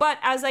show up, but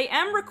as I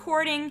am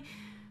recording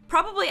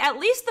probably at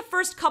least the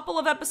first couple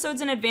of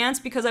episodes in advance,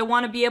 because I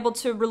want to be able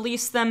to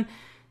release them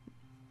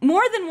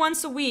more than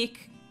once a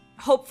week,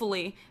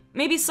 hopefully.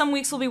 Maybe some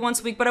weeks will be once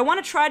a week, but I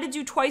want to try to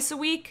do twice a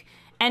week,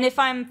 and if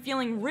I'm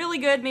feeling really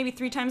good, maybe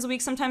 3 times a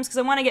week sometimes, because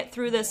I want to get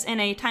through this in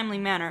a timely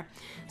manner.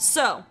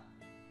 So,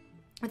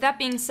 with that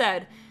being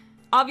said,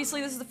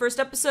 obviously this is the first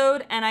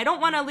episode, and I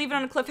don't want to leave it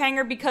on a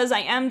cliffhanger because I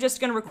am just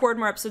going to record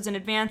more episodes in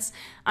advance.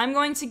 I'm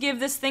going to give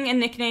this thing a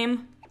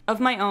nickname of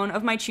my own,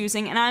 of my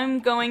choosing, and I'm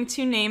going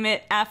to name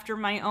it after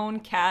my own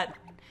cat,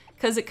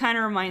 because it kind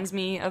of reminds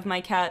me of my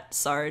cat,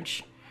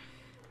 Sarge.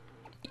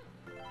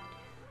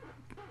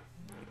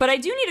 But I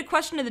do need a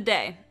question of the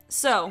day,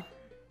 so,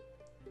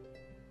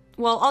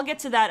 well, I'll get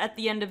to that at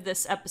the end of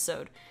this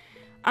episode.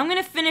 I'm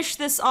gonna finish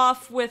this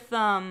off with,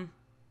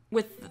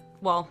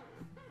 well,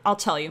 I'll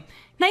tell you.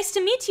 Nice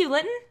to meet you,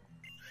 Litten.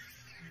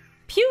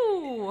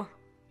 Pew!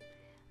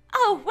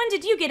 Oh, when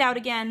did you get out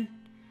again?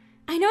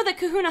 I know that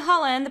Kahuna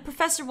Hala and the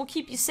professor will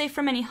keep you safe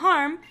from any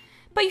harm,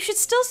 but you should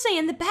still stay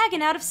in the bag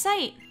and out of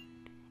sight.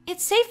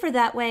 It's safer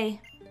that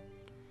way.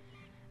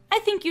 I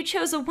think you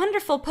chose a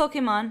wonderful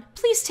Pokémon.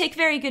 Please take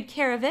very good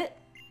care of it.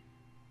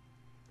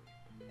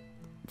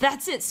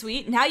 That's it,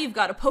 Sweet. Now you've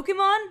got a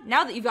Pokémon.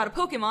 Now that you've got a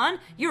Pokémon,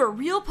 you're a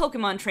real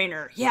Pokémon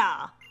trainer.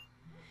 Yeah.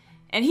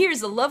 And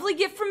here's a lovely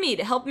gift from me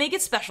to help make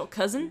it special,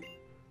 cousin.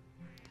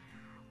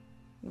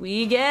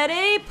 We get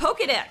a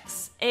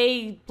Pokédex.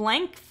 A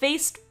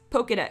blank-faced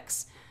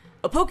Pokédex.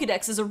 A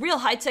Pokédex is a real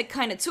high-tech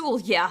kind of tool,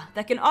 yeah,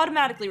 that can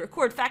automatically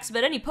record facts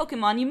about any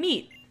Pokémon you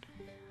meet.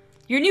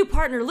 Your new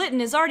partner,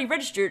 Litten, is already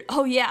registered.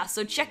 Oh yeah,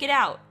 so check it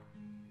out.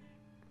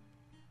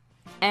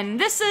 And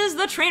this is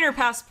the trainer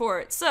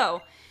passport.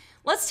 So,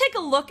 let's take a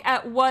look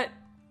at what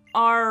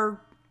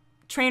our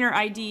trainer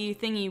ID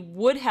thingy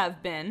would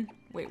have been.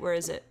 Wait, where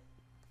is it?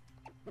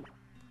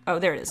 Oh,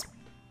 there it is.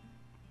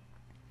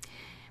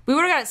 We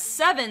would have got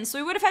 7, so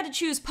we would have had to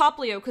choose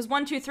Poplio, because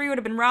 1, 2, 3 would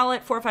have been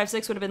Rowlet, 4, 5,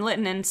 6 would have been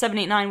Litten, and 7,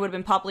 8, 9 would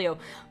have been Poplio.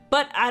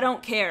 But I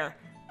don't care.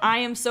 I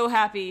am so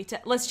happy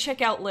to— let's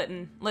check out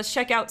Litten. Let's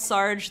check out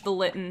Sarge the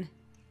Litten.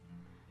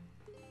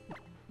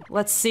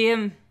 Let's see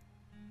him.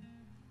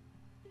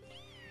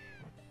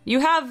 You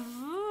have—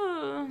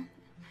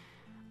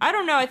 I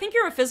don't know, I think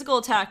you're a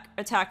physical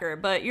attacker,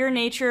 but your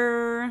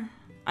nature,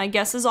 I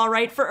guess, is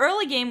alright. For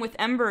early game with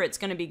Ember, it's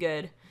gonna be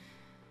good.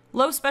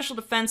 Low special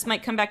defense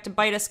might come back to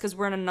bite us because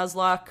we're in a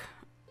Nuzlocke.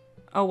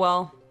 Oh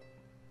well.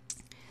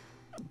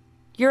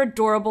 You're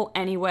adorable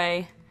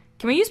anyway.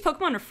 Can we use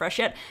Pokemon Refresh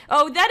yet?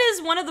 Oh, that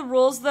is one of the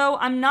rules, though.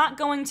 I'm not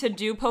going to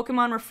do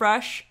Pokemon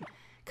Refresh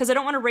because I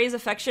don't want to raise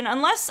affection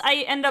unless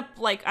I end up,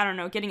 like, I don't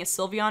know, getting a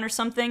Sylveon or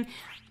something.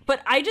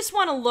 But I just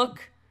want to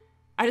look—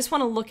 I just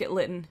want to look at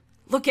Litten.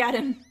 Look at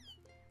him.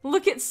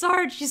 Look at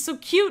Sarge. He's so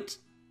cute.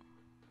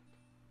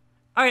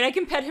 Alright, I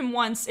can pet him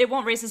once. It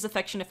won't raise his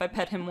affection if I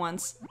pet him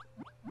once.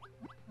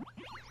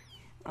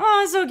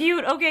 Oh, so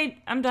cute.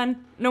 Okay, I'm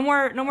done. No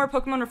more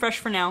Pokemon Refresh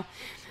for now.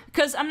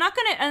 Because I'm not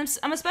gonna—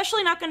 I'm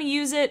especially not gonna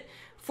use it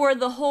for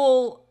the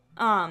whole,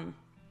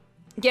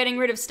 getting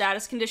rid of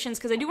status conditions,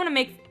 because I do want to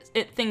make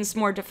things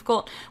more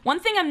difficult. One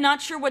thing I'm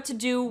not sure what to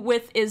do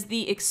with is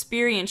the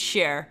experience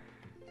share.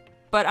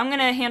 But I'm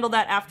gonna handle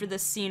that after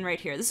this scene right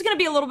here. This is gonna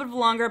be a little bit of a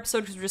longer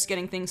episode because we're just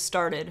getting things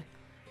started.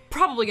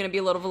 Probably gonna be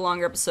a little bit of a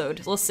longer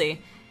episode. Let's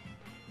see.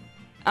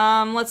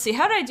 Let's see.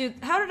 How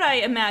did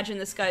I imagine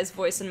this guy's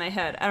voice in my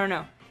head? I don't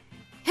know.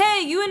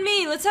 Hey, you and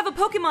me, let's have a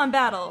Pokemon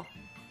battle.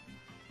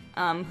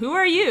 Who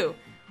are you?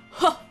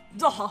 Ha,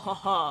 da ha ha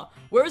ha.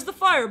 Where's the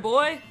fire,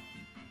 boy?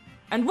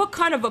 And what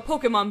kind of a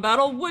Pokemon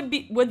battle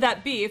would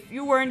that be if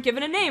you weren't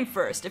given a name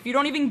first? If you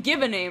don't even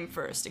give a name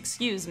first,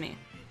 excuse me.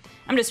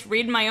 I'm just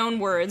reading my own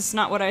words,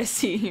 not what I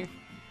see here.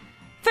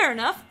 Fair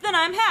enough, then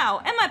I'm How,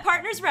 and my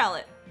partner's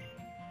Rowlet.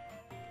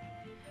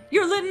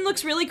 Your Litten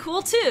looks really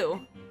cool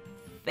too.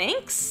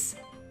 Thanks?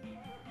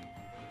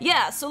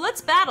 Yeah, so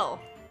let's battle.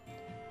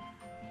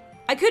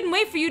 I couldn't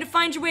wait for you to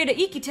find your way to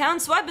Iki Town,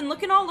 so I've been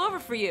looking all over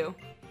for you.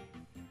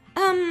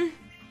 I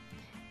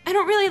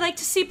don't really like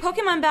to see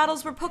Pokemon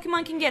battles where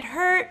Pokemon can get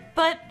hurt,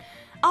 but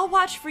I'll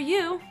watch for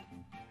you.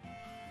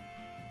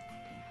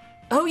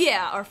 Oh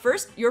yeah,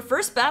 your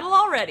first battle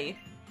already.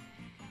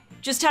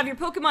 Just have your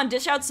Pokemon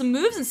dish out some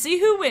moves and see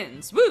who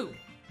wins. Woo!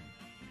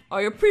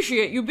 I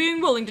appreciate you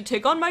being willing to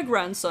take on my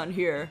grandson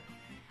here.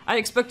 I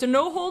expect a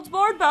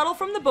no-holds-barred battle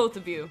from the both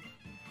of you.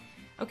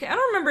 Okay, I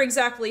don't remember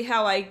exactly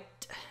how did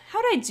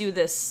I do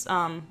this,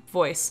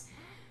 voice?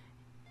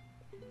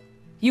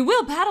 You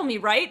will battle me,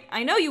 right?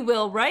 I know you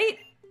will, right?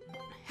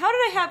 How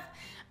did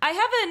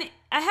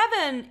I have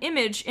an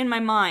image in my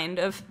mind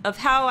of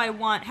how I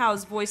want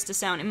Hao's voice to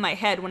sound in my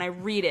head when I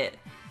read it.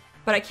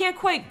 But I can't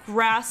quite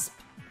grasp,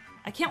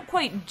 I can't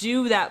quite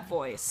do that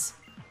voice.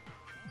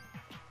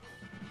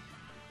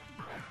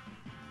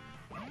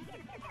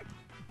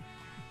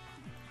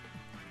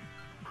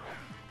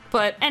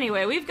 But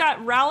anyway, we've got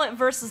Rowlet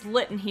versus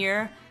Litten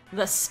here,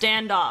 the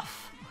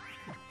standoff.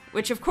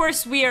 Which of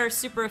course we are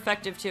super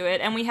effective to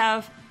it, and we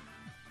have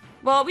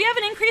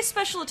an increased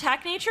special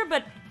attack nature,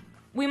 but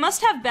we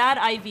must have bad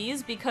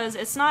IVs because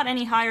it's not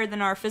any higher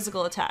than our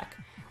physical attack.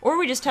 Or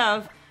we just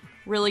have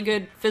really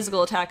good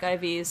physical attack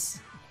IVs.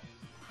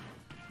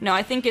 No,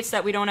 I think it's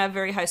that we don't have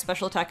very high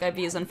special attack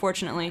IVs,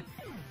 unfortunately.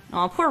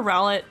 Aw, poor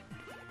Rowlet.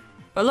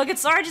 But look at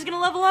Sarge, he's gonna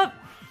level up!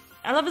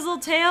 I love his little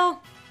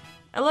tail.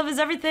 I love his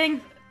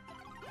everything.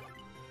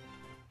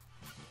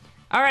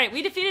 Alright,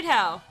 we defeated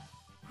Hao.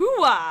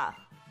 Hoo-wah!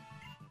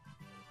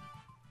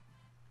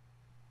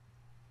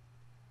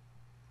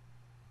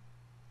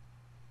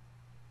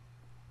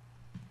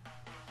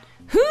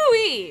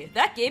 Hoo-wee!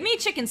 That gave me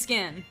chicken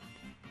skin.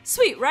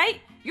 Sweet,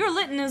 right? Your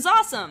Litten is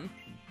awesome.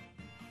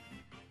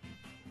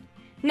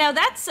 Now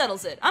that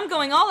settles it. I'm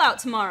going all out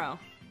tomorrow.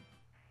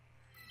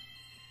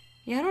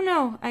 Yeah, I don't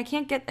know. I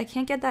can't get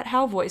that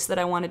Hao voice that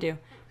I want to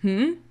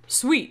do.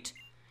 Sweet.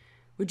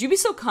 Would you be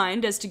so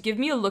kind as to give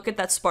me a look at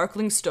that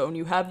sparkling stone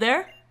you have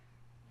there?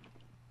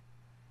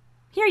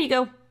 Here you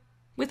go.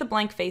 With a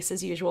blank face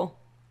as usual.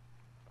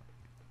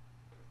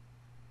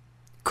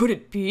 Could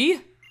it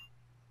be?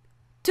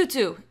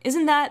 Tutu,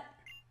 isn't that...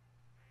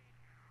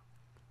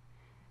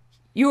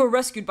 You were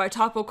rescued by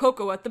Taco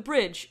Coco at the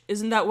bridge.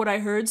 Isn't that what I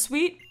heard,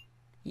 Sweet?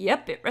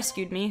 Yep, it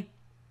rescued me.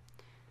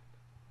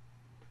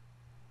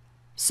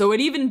 So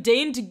it even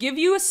deigned to give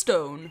you a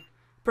stone.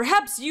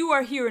 Perhaps you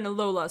are here in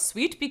Alola,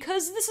 Sweet,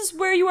 because this is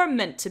where you are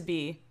meant to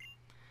be.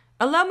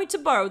 Allow me to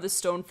borrow this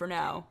stone for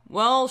now.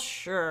 Well,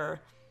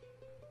 sure.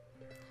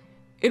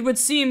 It would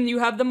seem you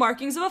have the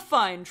markings of a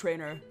fine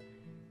trainer.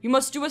 You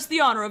must do us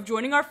the honor of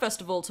joining our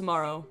festival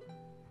tomorrow.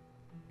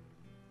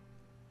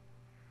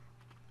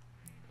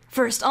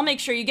 First, I'll make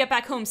sure you get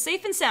back home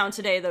safe and sound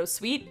today, though,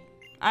 Sweet.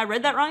 I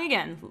read that wrong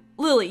again.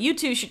 Lily, you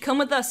two should come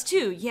with us,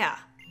 too, yeah.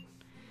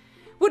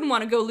 Wouldn't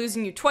want to go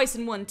losing you twice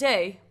in one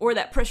day, or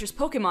that precious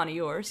Pokémon of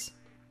yours.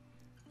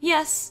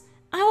 Yes,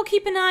 I will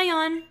keep an eye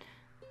on...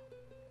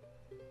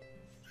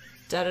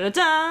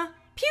 Da-da-da-da!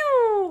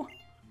 Pew!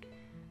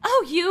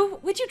 Oh, you!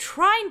 Would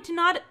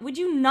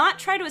you not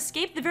try to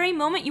escape the very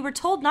moment you were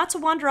told not to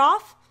wander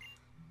off?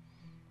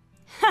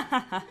 Ha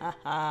ha ha ha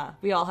ha.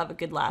 We all have a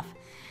good laugh.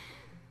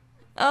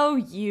 Oh,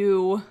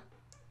 you.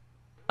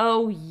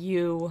 Oh,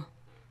 you.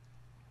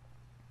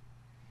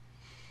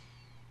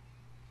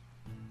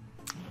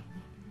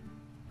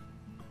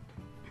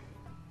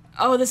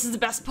 Oh, this is the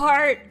best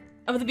part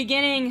of the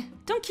beginning.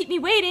 Don't keep me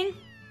waiting.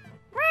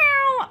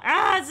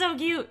 Ah, so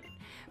cute.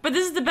 But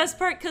this is the best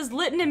part because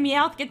Litten and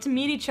Meowth get to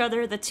meet each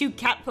other, the two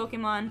cat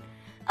Pokemon.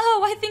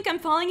 Oh, I think I'm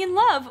falling in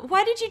love.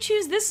 Why did you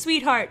choose this,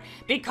 sweetheart?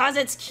 Because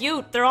it's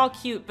cute. They're all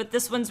cute, but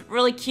this one's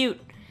really cute.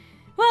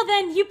 Well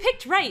then, you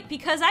picked right,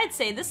 because I'd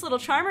say this little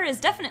charmer is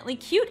definitely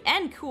cute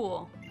and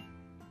cool.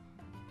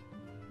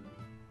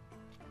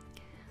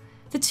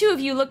 The two of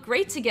you look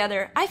great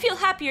together. I feel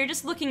happier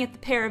just looking at the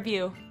pair of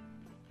you.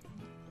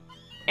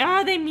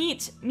 Ah, they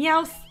meet.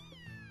 Meowth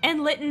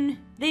and Litten,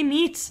 they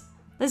meet.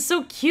 That's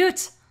so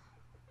cute.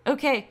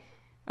 Okay,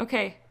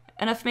 okay,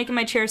 enough making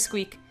my chair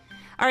squeak.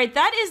 All right,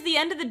 that is the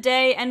end of the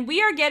day, and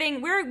we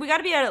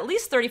gotta be at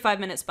least 35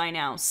 minutes by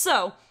now.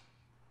 So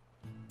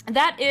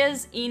that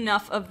is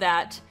enough of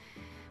that.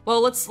 Well,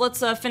 let's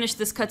finish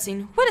this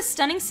cutscene. What a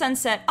stunning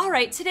sunset. All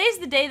right, today's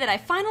the day that I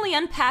finally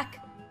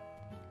unpack.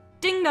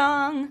 Ding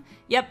dong.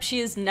 Yep, she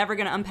is never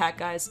gonna unpack,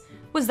 guys.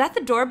 Was that the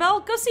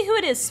doorbell? Go see who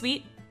it is,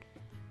 Sweet.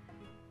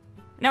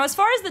 Now, as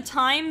far as the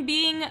time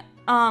being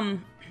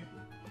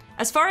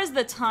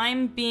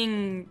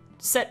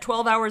set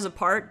 12 hours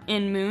apart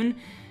in Moon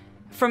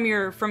from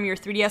your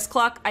 3DS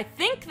clock, I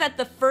think that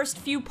the first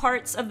few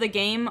parts of the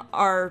game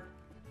are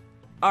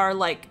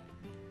like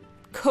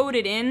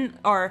coded in,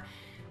 or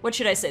what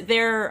should I say?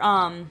 They're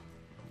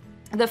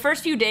the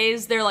first few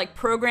days they're like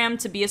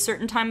programmed to be a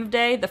certain time of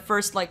day, the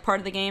first like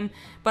part of the game,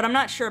 but I'm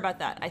not sure about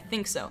that. I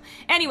think so.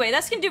 Anyway,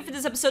 that's gonna do it for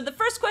this episode. The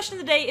first question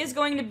of the day is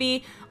going to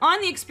be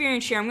on the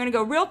experience share. I'm gonna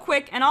go real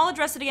quick and I'll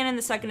address it again in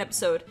the second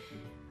episode.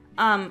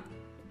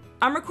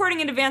 I'm recording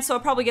in advance, so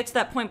I'll probably get to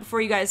that point before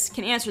you guys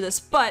can answer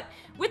this, but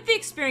with the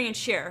experience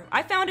share,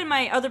 I found in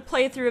my other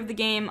playthrough of the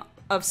game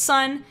of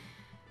Sun,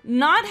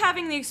 not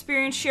having the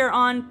experience share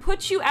on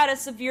puts you at a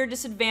severe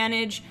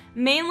disadvantage,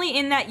 mainly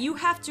in that you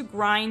have to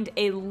grind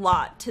a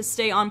lot to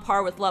stay on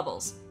par with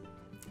levels.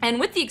 And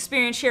with the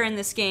experience share in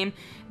this game,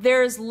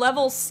 there's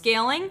level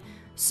scaling,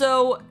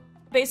 so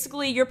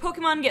basically your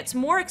Pokemon gets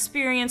more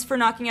experience for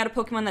knocking out a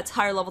Pokemon that's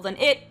higher level than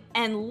it,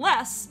 and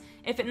less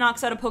if it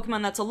knocks out a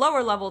Pokemon that's a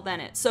lower level than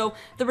it. So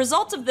the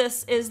result of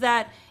this is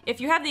that if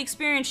you have the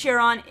experience share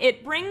on,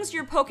 it brings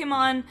your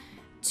Pokemon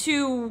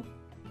to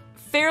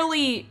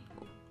fairly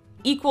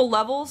equal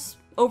levels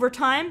over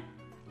time,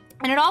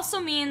 and it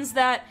also means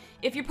that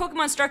if your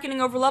Pokemon start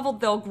getting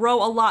over-leveled, they'll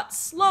grow a lot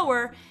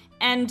slower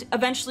and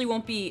eventually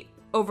won't be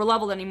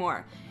over-leveled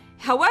anymore.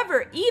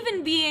 However,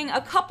 even being a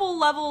couple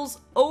levels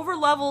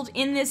over-leveled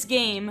in this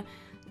game,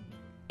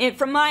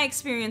 from my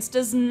experience,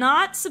 does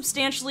not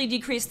substantially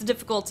decrease the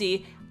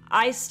difficulty.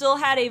 I still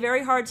had a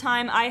very hard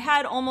time. I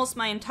had almost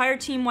my entire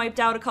team wiped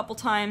out a couple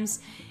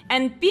times,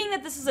 and being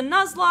that this is a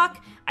Nuzlocke,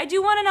 I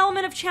do want an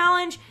element of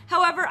challenge.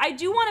 However, I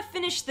do want to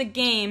finish the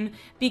game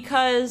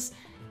because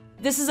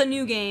this is a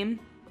new game.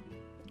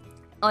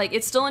 Like,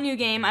 it's still a new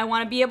game. I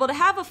want to be able to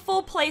have a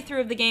full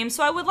playthrough of the game,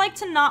 so I would like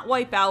to not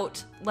wipe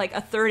out like a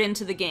third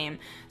into the game.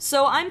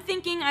 So I'm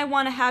thinking I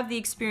want to have the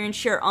experience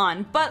share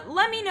on, but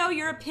let me know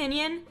your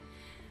opinion.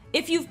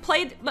 If you've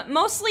played, but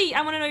mostly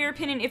I want to know your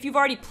opinion if you've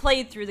already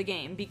played through the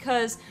game,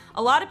 because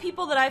a lot of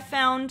people that I've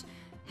found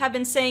have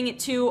been saying it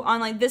too on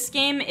like, this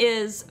game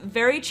is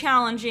very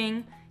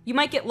challenging. You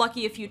might get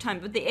lucky a few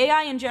times, but the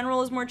AI in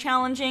general is more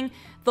challenging.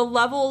 The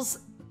levels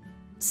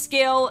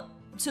scale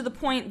to the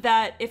point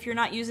that if you're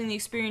not using the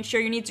experience share,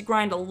 you need to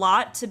grind a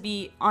lot to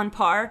be on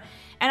par.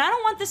 And I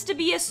don't want this to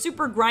be a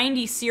super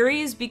grindy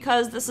series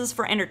because this is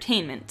for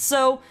entertainment.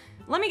 So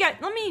let me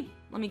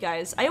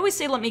guys, I always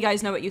say let me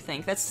guys know what you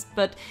think.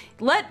 But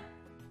let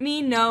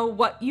me know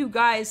what you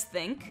guys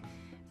think.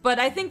 But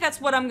I think that's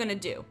what I'm gonna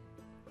do.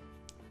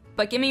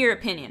 But give me your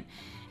opinion.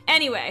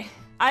 Anyway,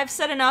 I've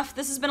said enough.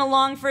 This has been a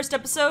long first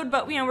episode,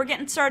 but you know, we're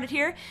getting started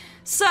here.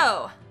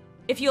 So,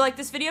 If you like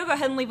this video, go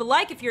ahead and leave a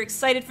like. If you're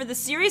excited for this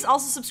series,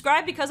 also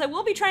subscribe, because I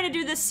will be trying to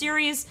do this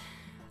series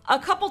a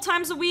couple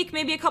times a week,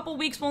 maybe a couple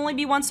weeks, will only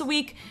be once a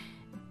week.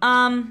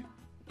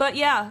 But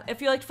yeah,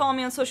 if you like to follow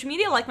me on social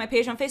media, like my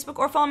page on Facebook,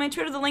 or follow me on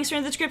Twitter, the links are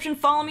in the description.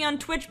 Follow me on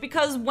Twitch,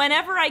 because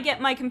whenever I get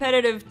my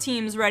competitive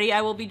teams ready,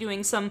 I will be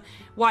doing some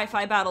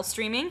Wi-Fi battle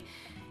streaming.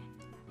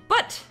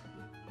 But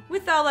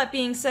with all that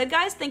being said,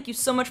 guys, thank you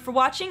so much for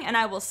watching, and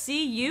I will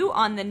see you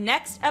on the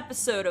next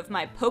episode of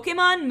my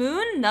Pokemon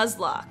Moon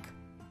Nuzlocke.